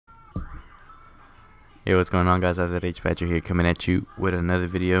Hey, what's going on, guys? I was at H Patcher here, coming at you with another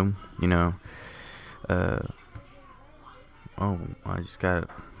video. Uh, oh, I just got a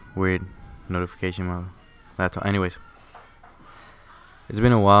weird notification on my laptop. Anyways, it's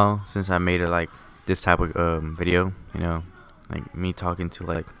been a while since I made this type of video. Like me talking to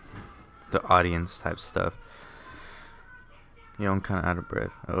like the audience type stuff. I'm kind of out of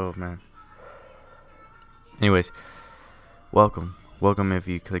breath. Oh man. Anyways, welcome if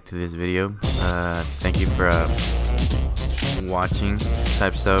you clicked to this video. Thank you for watching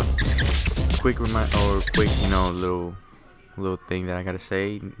type stuff. Quick little thing that I gotta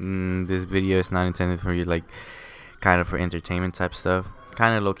say. This video is not intended for you, like kind of for entertainment type stuff.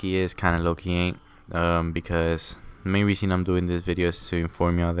 Kind of low-key is, kind of low-key ain't, because the main reason I'm doing this video is to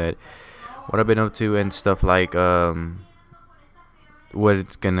inform y'all that what I've been up to and stuff, like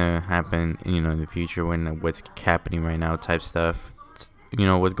what's gonna happen in the future, when what's happening right now type stuff,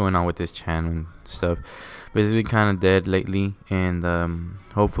 what's going on with this channel and stuff. But it's been kind of dead lately, and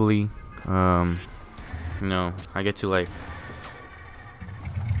hopefully I get to like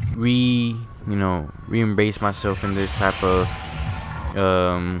re-embrace myself in this type of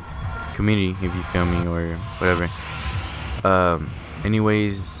community, if you feel me, or whatever.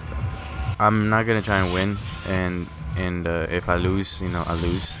 Anyways, I'm not gonna try and win, and if I lose, I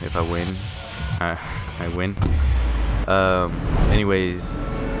lose. If I win, I win. Anyways,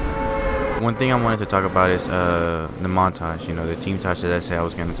 one thing I wanted to talk about is the montage, the team touch that I said I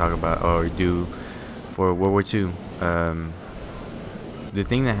was going to talk about or do for World War II. The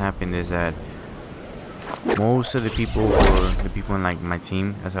thing that happened is that most of the people, or the people in like my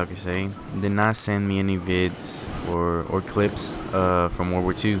team, as I could say, did not send me any vids or clips from World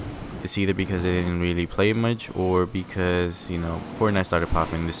War II. It's either because they didn't really play much, or because Fortnite started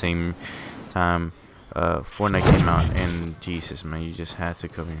popping the same time Fortnite came out, and Jesus, man, you just had to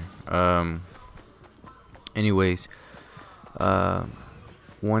come here. Anyways,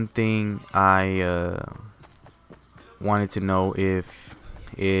 one thing I wanted to know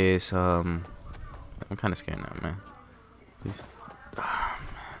is I'm kind of scared now, man. Please. Oh,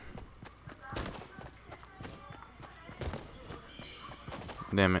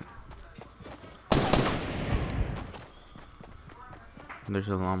 man. Damn it. There's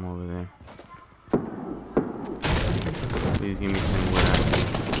a llama over there. Please give me 10 wood out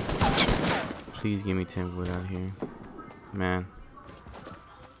here. Please give me 10 wood out here. Man.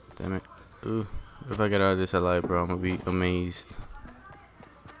 Damn it. Ooh. If I get out of this alive, bro, I'm gonna be amazed.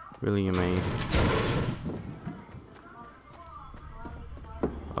 Really amazed.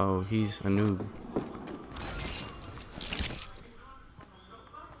 Oh, he's a noob.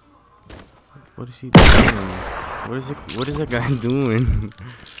 What is he doing? What is that guy doing?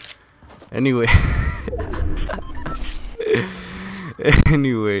 Anyway.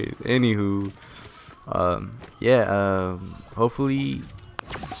 Anywho, hopefully,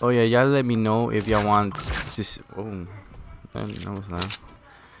 y'all let me know if y'all want this. Oh, that was nice.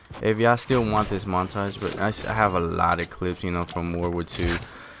 If y'all still want this montage, but I have a lot of clips, from World War II,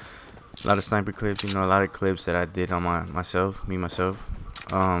 a lot of sniper clips, a lot of clips that I did on myself.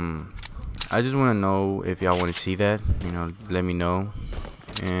 I just want to know if y'all want to see that. Let me know,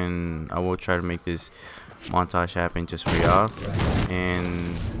 and I will try to make this montage happen just for y'all.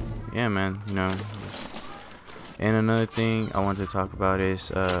 And yeah, man, and another thing I want to talk about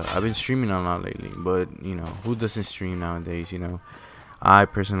is I've been streaming a lot lately, but who doesn't stream nowadays? I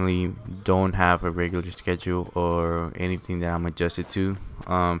personally don't have a regular schedule or anything that I'm adjusted to.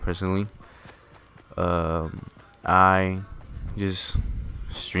 Personally, I just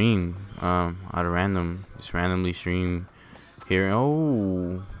stream out of random, just randomly stream here.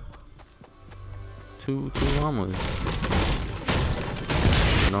 Oh, two llamas.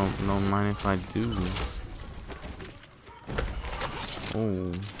 Don't mind if I do.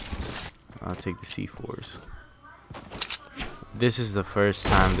 Oh, I'll take the C4s. This is the first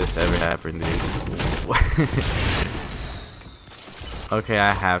time this ever happened, dude. Okay,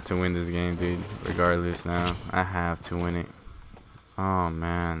 I have to win this game, dude. Regardless, now I have to win it. Oh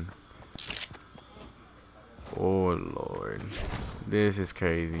man. Oh lord, this is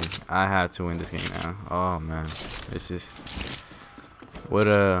crazy. I have to win this game now. Oh man, this is what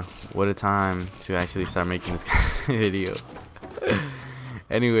a time to actually start making this kind of video.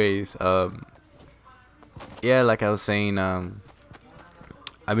 Anyways, yeah, like I was saying, I've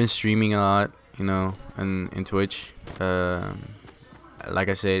been streaming a lot, in Twitch. Like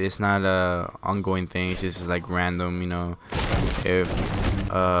I said, it's not a ongoing thing. It's just like random,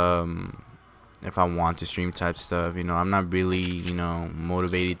 if I want to stream type stuff. I'm not really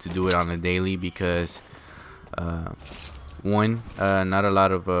motivated to do it on a daily, because one, not a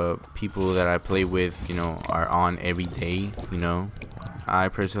lot of people that I play with, you know, are on every day. You know, I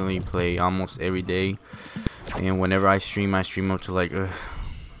personally play almost every day, and whenever I stream up to like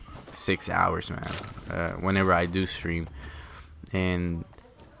 6 hours, man. Whenever I do stream, and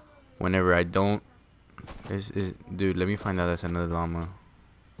whenever I don't, dude, let me find out that's another llama.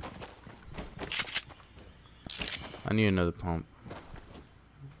 I need another pump.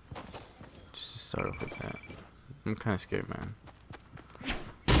 Just to start off with that. I'm kind of scared, man.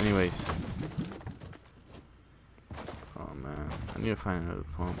 Anyways. Oh, man. I need to find another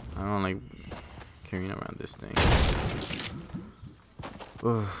pump. I don't like carrying around this thing.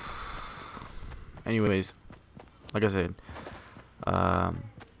 Ugh. Anyways. Like I said.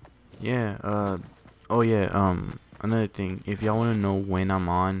 Yeah. Oh, yeah. Another thing. If y'all want to know when I'm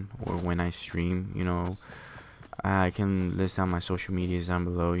on or when I stream, you know, I can list out my social medias down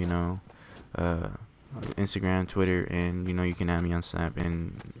below, you know. Instagram, Twitter, and you know, you can add me on Snap,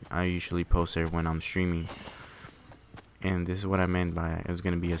 and I usually post there when I'm streaming. And this is what I meant by it was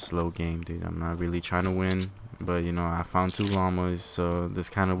gonna be a slow game, dude. I'm not really trying to win, but you know, I found 2 llamas, so this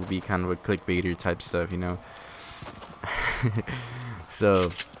kind of would be kind of a clickbaiter type stuff, you know.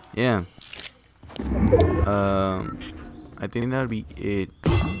 So yeah, I think that would be it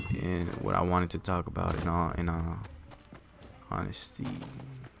in what I wanted to talk about in all honesty.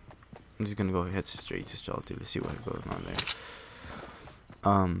 I'm just gonna go head straight to Stolty. Let's see what's going on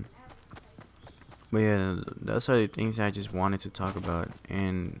there. But yeah, those are the things I just wanted to talk about.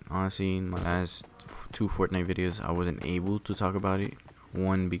 And honestly, in my last 2 Fortnite videos, I wasn't able to talk about it.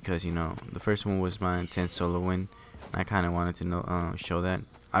 One, because you know, the first one was my 10th solo win. I kind of wanted to know, show that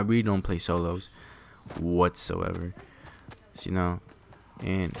I really don't play solos whatsoever. So, you know,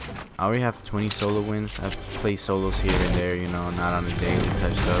 and I already have 20 solo wins. I've played solos here and there, you know, not on a daily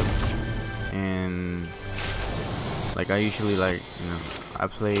type stuff. And like I usually like, you know, I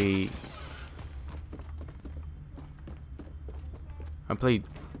play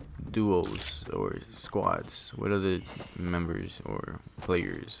duos or squads with other members or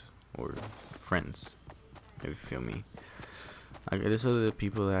players or friends, if you feel me. Like there's other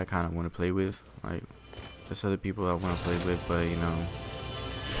people that I kind of want to play with, like there's other people I want to play with, but you know,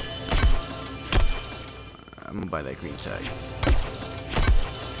 I'm gonna buy that green tag.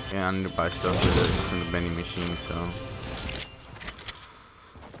 Yeah, I need to buy stuff from the vending machine, so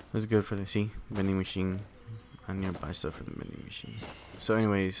it's good for the vending machine. I need to buy stuff from the vending machine. So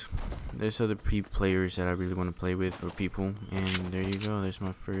anyways, there's other players that I really want to play with, or people, and there you go. There's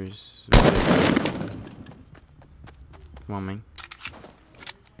my first. Come on, man.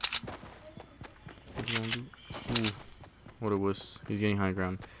 What you wanna do? Ooh, what it was? He's getting high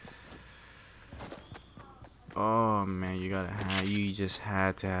ground. Oh man, you just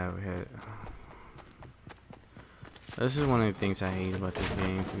had to have it. This is one of the things I hate about this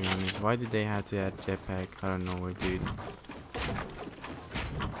game, to be honest. Why did they have to add jetpack out of nowhere, dude?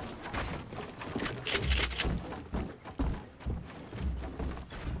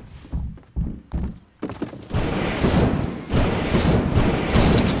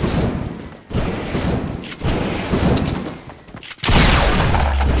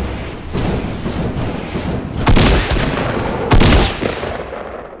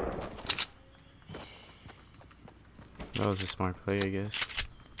 That was a smart play, I guess.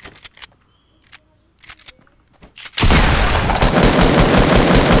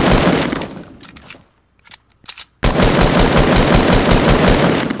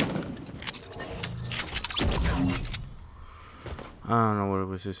 I don't know what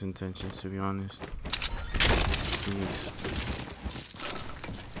was his intentions, to be honest. Jeez.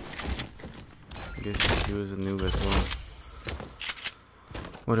 I guess he was a noob as well.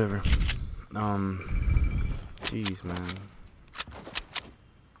 Whatever. Jeez, man.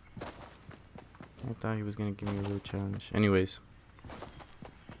 I thought he was gonna give me a real challenge. Anyways.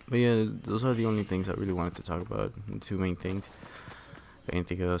 But yeah, those are the only things I really wanted to talk about. The 2 main things.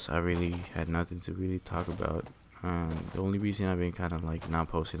 Anything else, I really had nothing to really talk about. The only reason I've been kind of like not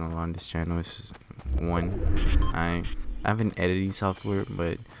posting a lot on this channel is, one, I have an editing software,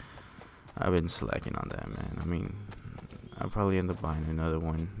 but I've been slacking on that, man. I mean, I'll probably end up buying another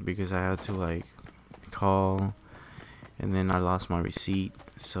one because I had to like call, and then I lost my receipt.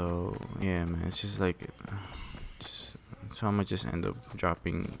 So yeah, man, it's just like, so I'm gonna just end up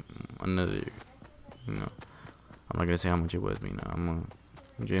dropping another, you know, I'm not gonna say how much it was, but you know, I'm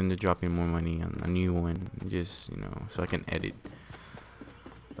gonna end up dropping more money on a new one, just, you know, so I can edit.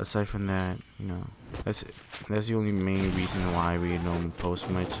 Aside from that, you know, that's the only main reason why I really don't post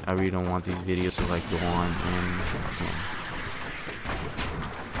much. I really don't want these videos to like go on and, you know,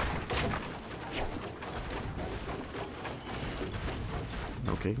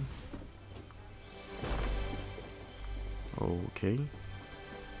 Okay. Okay.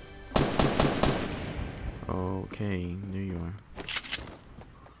 Okay, there you are.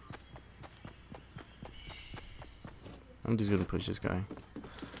 I'm just gonna push this guy.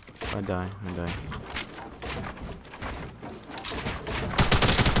 If I die, I die.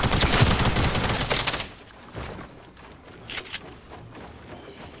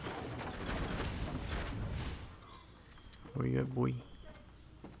 Where you at, boy?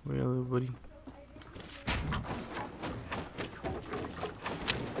 Where you at, little buddy?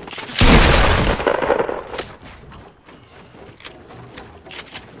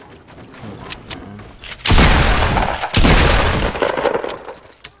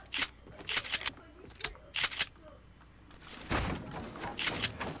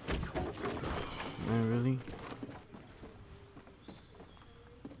 Man, really?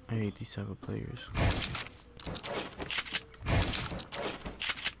 I hate these type of players.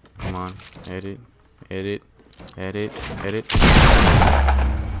 Come on, edit, edit, edit, edit.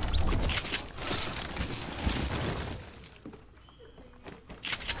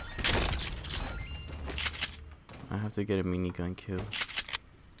 I have to get a minigun kill.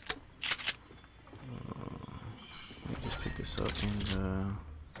 Let me just pick this up and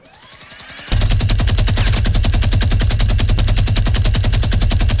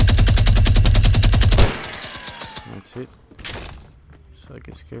that's it. So I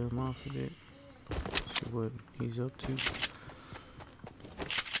can scare him off a bit. See what he's up to.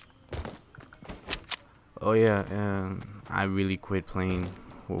 Oh yeah, I really quit playing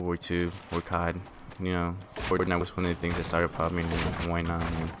World War II or COD. You know, Fortnite was one of the things that started popping, and why not?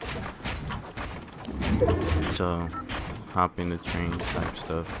 So, hop in the train type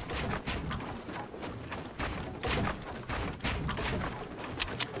stuff.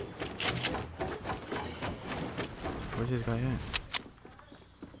 Where's this guy at?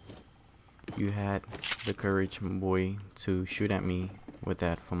 You had the courage, my boy, to shoot at me with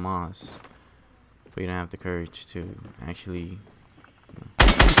that FAMAS, but you don't have the courage to actually.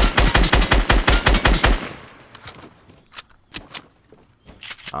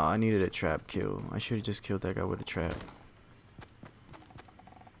 Oh, I needed a trap kill. I should have just killed that guy with a trap.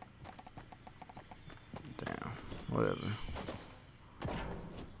 Damn. Whatever.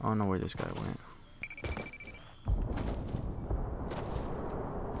 I don't know where this guy went.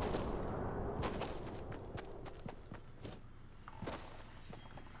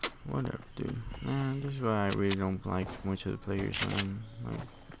 Whatever, dude. Man, this is why I really don't like much of the players, man. Like,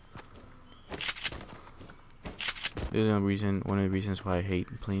 there's one of the reasons why I hate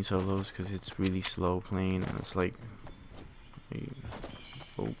playing solos, because it's really slow playing, and it's like,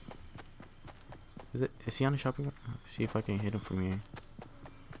 oh, is he on the shopping cart? See if I can hit him from here.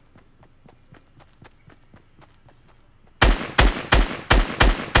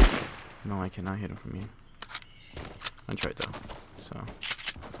 No, I cannot hit him from here. I tried though. So,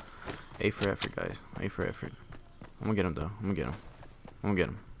 A for effort, guys. A for effort. I'm gonna get him though. I'm gonna get him. I'm gonna get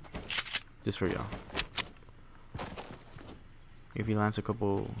him. Just for y'all. If he lands a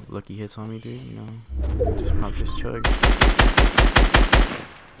couple lucky hits on me, dude, you know, just pop this chug.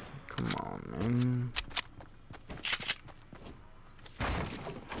 Come on, man.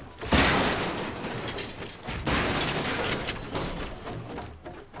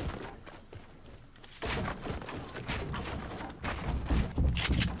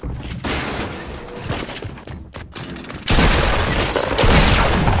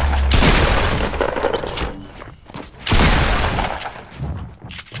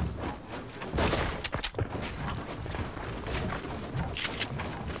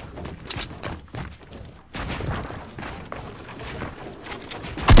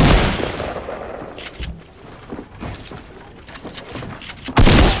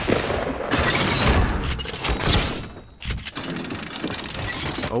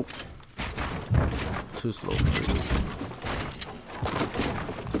 Oh, too slow for this.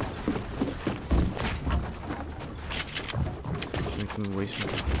 Making me waste my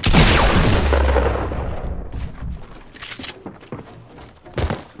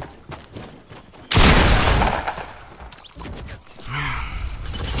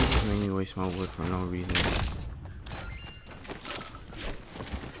made me waste my wood for no reason.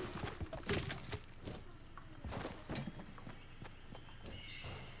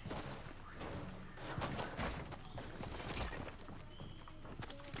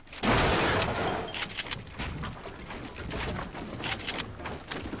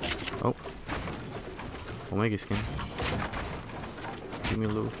 Oh, Omega skin. Give me a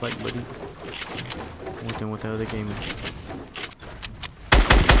little fight, buddy. What the other game is?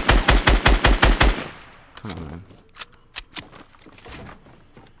 Come on, man.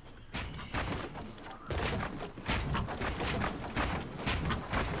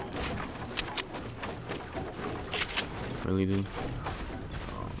 Really, dude?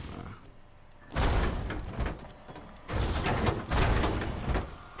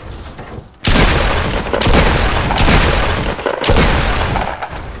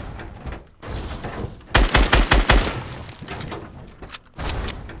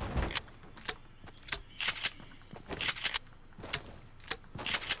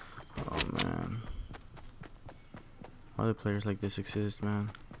 Other players like this exist, man.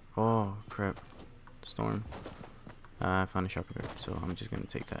 Oh crap, storm. I found a shopping cart, so I'm just gonna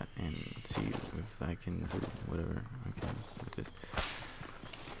take that and see if I can do whatever I can with it.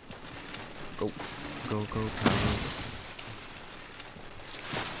 Go, go, go,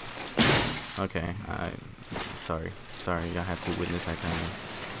 Power. Okay, sorry, I have to witness that kind of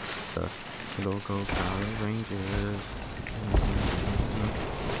stuff. Go, go, Power Rangers.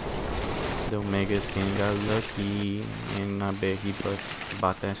 The Omega skin got lucky, and I bet he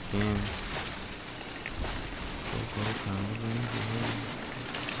bought that skin.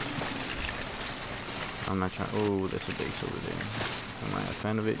 I'm not trying. Oh, there's a base over there. Am I a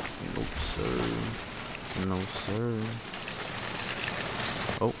fan of it? Nope, sir. No, sir.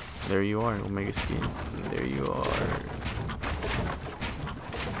 Oh, there you are, Omega skin. There you are.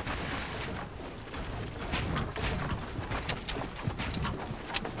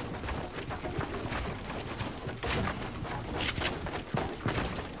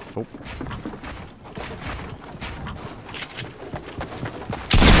 Oh.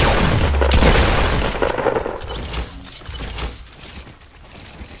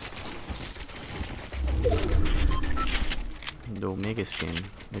 The Omega skin,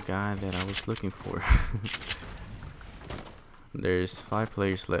 the guy that I was looking for. There's 5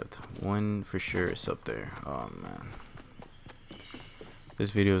 players left. One for sure is up there. Oh man,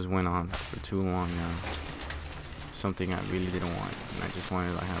 this video's went on for too long now. Something I really didn't want, and I just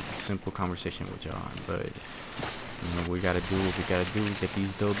wanted to have a simple conversation with y'all. But you know, we gotta do what we gotta do. Get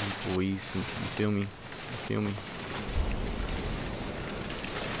these dubs, boys. You feel me? You feel me?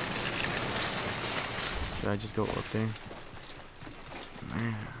 Should I just go up there?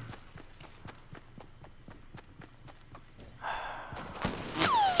 Man.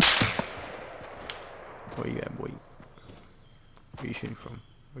 Where you at, boy? Where you shooting from?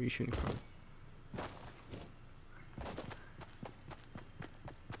 Where you shooting from?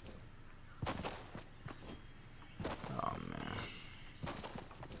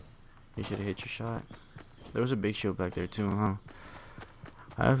 You should have hit your shot. There was a big shield back there too, huh?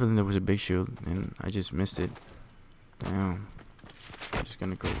 I have a feeling there was a big shield and I just missed it. Damn. I'm just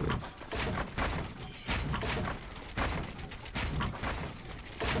gonna go with.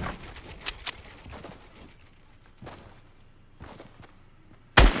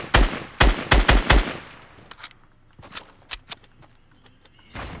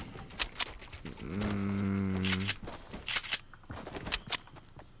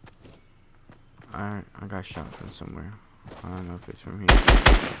 Alright, I got shot from somewhere. I don't know if it's from here.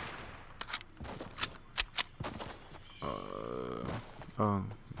 Oh,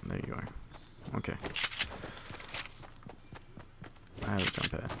 there you are. Okay. I have a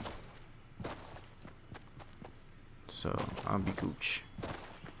jump pad. So, I'll be gooch.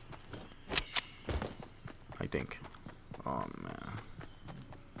 I think. Oh man.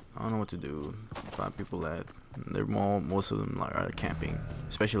 I don't know what to do. 5 people left. They're most of them are camping.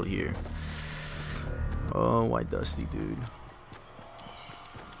 Especially here. Oh, white dusty, dude.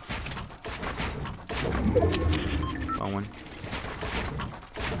 Found one.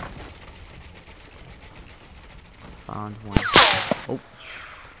 Found one. Oh,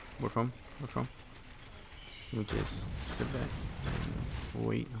 where from? Where from? Let me just sit back and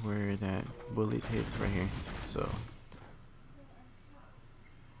wait where that bullet hit right here. So.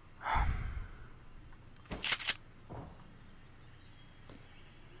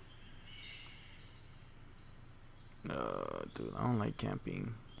 Dude, I don't like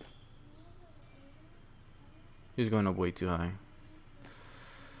camping. He's going up way too high.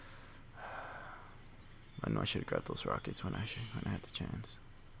 I know I should have grabbed those rockets when I had the chance.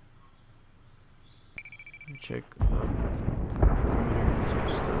 Check perimeter type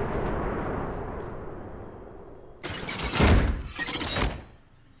stuff.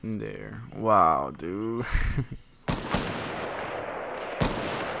 There. Wow, dude.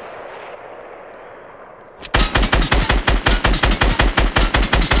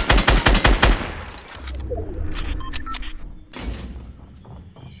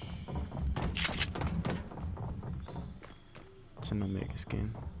 It's an Omega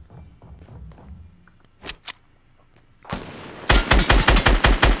skin.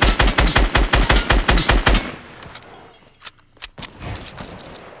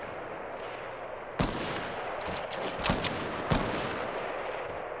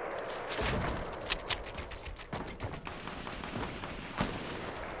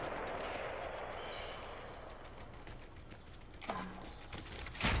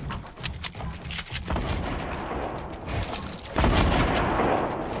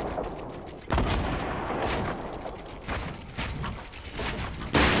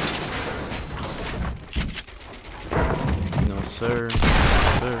 sir.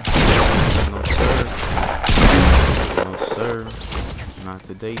 No, sir. No, sir. Not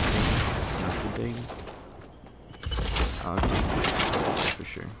today, sir. Not today. I'll take this for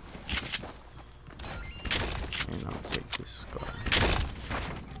sure. And I'll take this scar.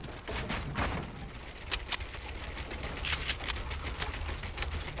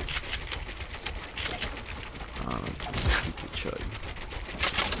 Keep it chug.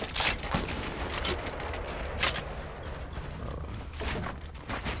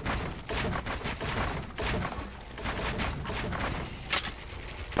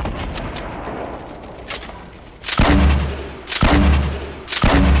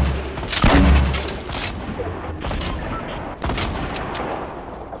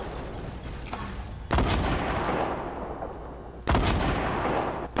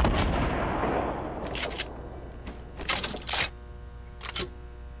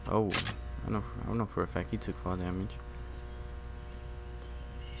 Oh, I know for a fact he took fall damage.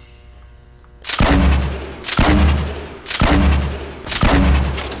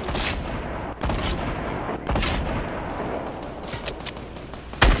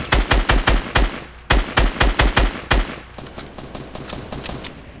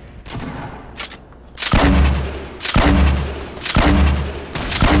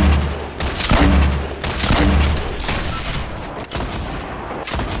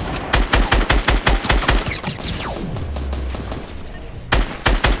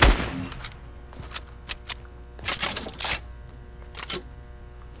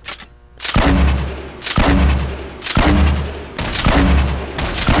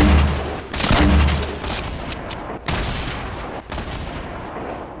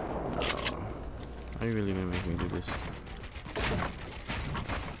 Are you really gonna make me do this?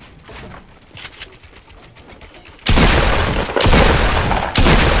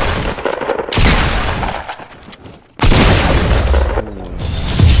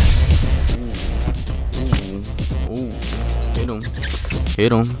 Ooh. Hit him.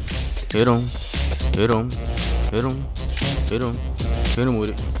 Hit him. Hit him. Hit him. Hit him. Hit him. Hit him with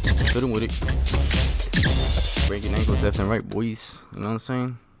it. Hit him with it. Breaking ankles left and right, boys. You know what I'm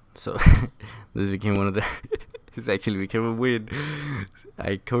saying? So this became one of the this actually became a win.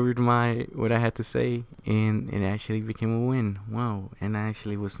 I covered what I had to say, and it actually became a win. Wow. And I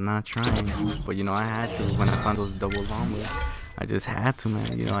actually was not trying, but you know, I had to. When I found those double llamas, I just had to,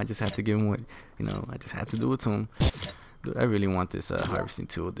 man. You know, I just had to give him what, you know, I just had to do it to him. Dude, I really want this harvesting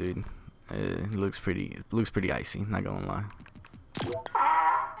tool, dude. It looks pretty icy, not gonna lie.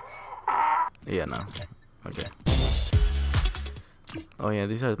 Yeah, no. Okay. Oh yeah,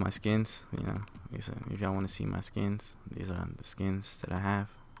 these are my skins. You know, if y'all want to see my skins, these are the skins that I have.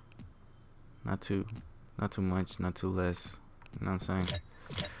 Not too much, not too less. You know what I'm saying?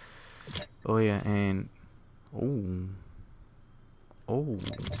 Oh yeah, and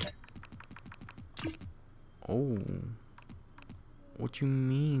what you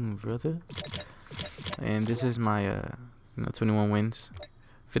mean, brother? And this is my 21 wins.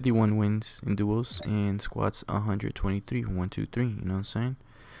 51 wins in duos, and squads 123. 1, 2, 3. You know what I'm saying?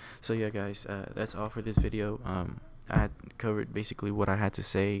 So yeah, guys, that's all for this video. I had covered basically what I had to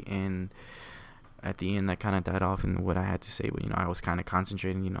say, and at the end I kind of died off in what I had to say, but you know, I was kind of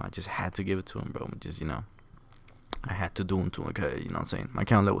concentrating. You know, I just had to give it to him, bro. Just, you know, I had to do him to him, cause, you know what I'm saying? My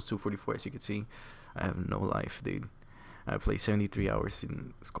count level was 244, as you can see. I have no life, dude. I played 73 hours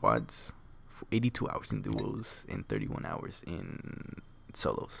in squads, 82 hours in duos, and 31 hours in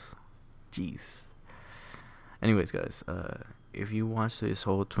solos. Jeez. Anyways, guys, if you watched this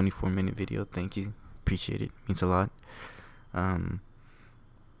whole 24-minute video, thank you. Appreciate it. Means a lot. And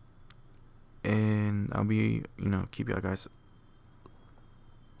I'll be, you know, keep y'all guys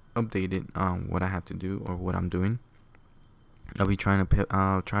updated on what I have to do or what I'm doing. I'll be trying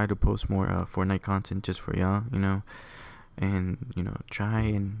to post more Fortnite content just for y'all, you know, and you know, try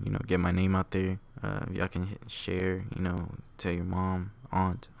and, you know, get my name out there. Y'all can share, you know, tell your mom,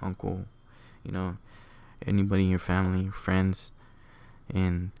 aunt, uncle, you know, anybody in your family, friends,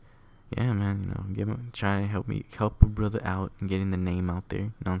 and yeah, man, you know, try to help a brother out and getting the name out there.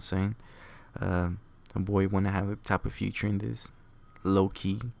 You know what I'm saying? A boy want to have a type of future in this, low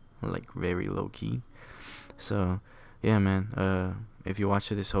key, like very low key. So yeah, man, if you watched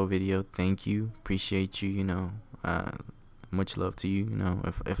this whole video, thank you, appreciate you, you know, much love to you. You know,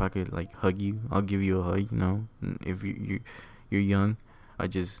 if I could like hug you, I'll give you a hug. You know, if you're young, I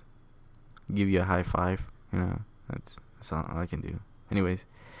just give you a high five. You know, that's all I can do. Anyways,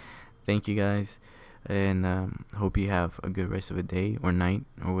 thank you guys, and hope you have a good rest of the day or night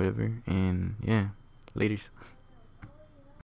or whatever. And yeah, laters.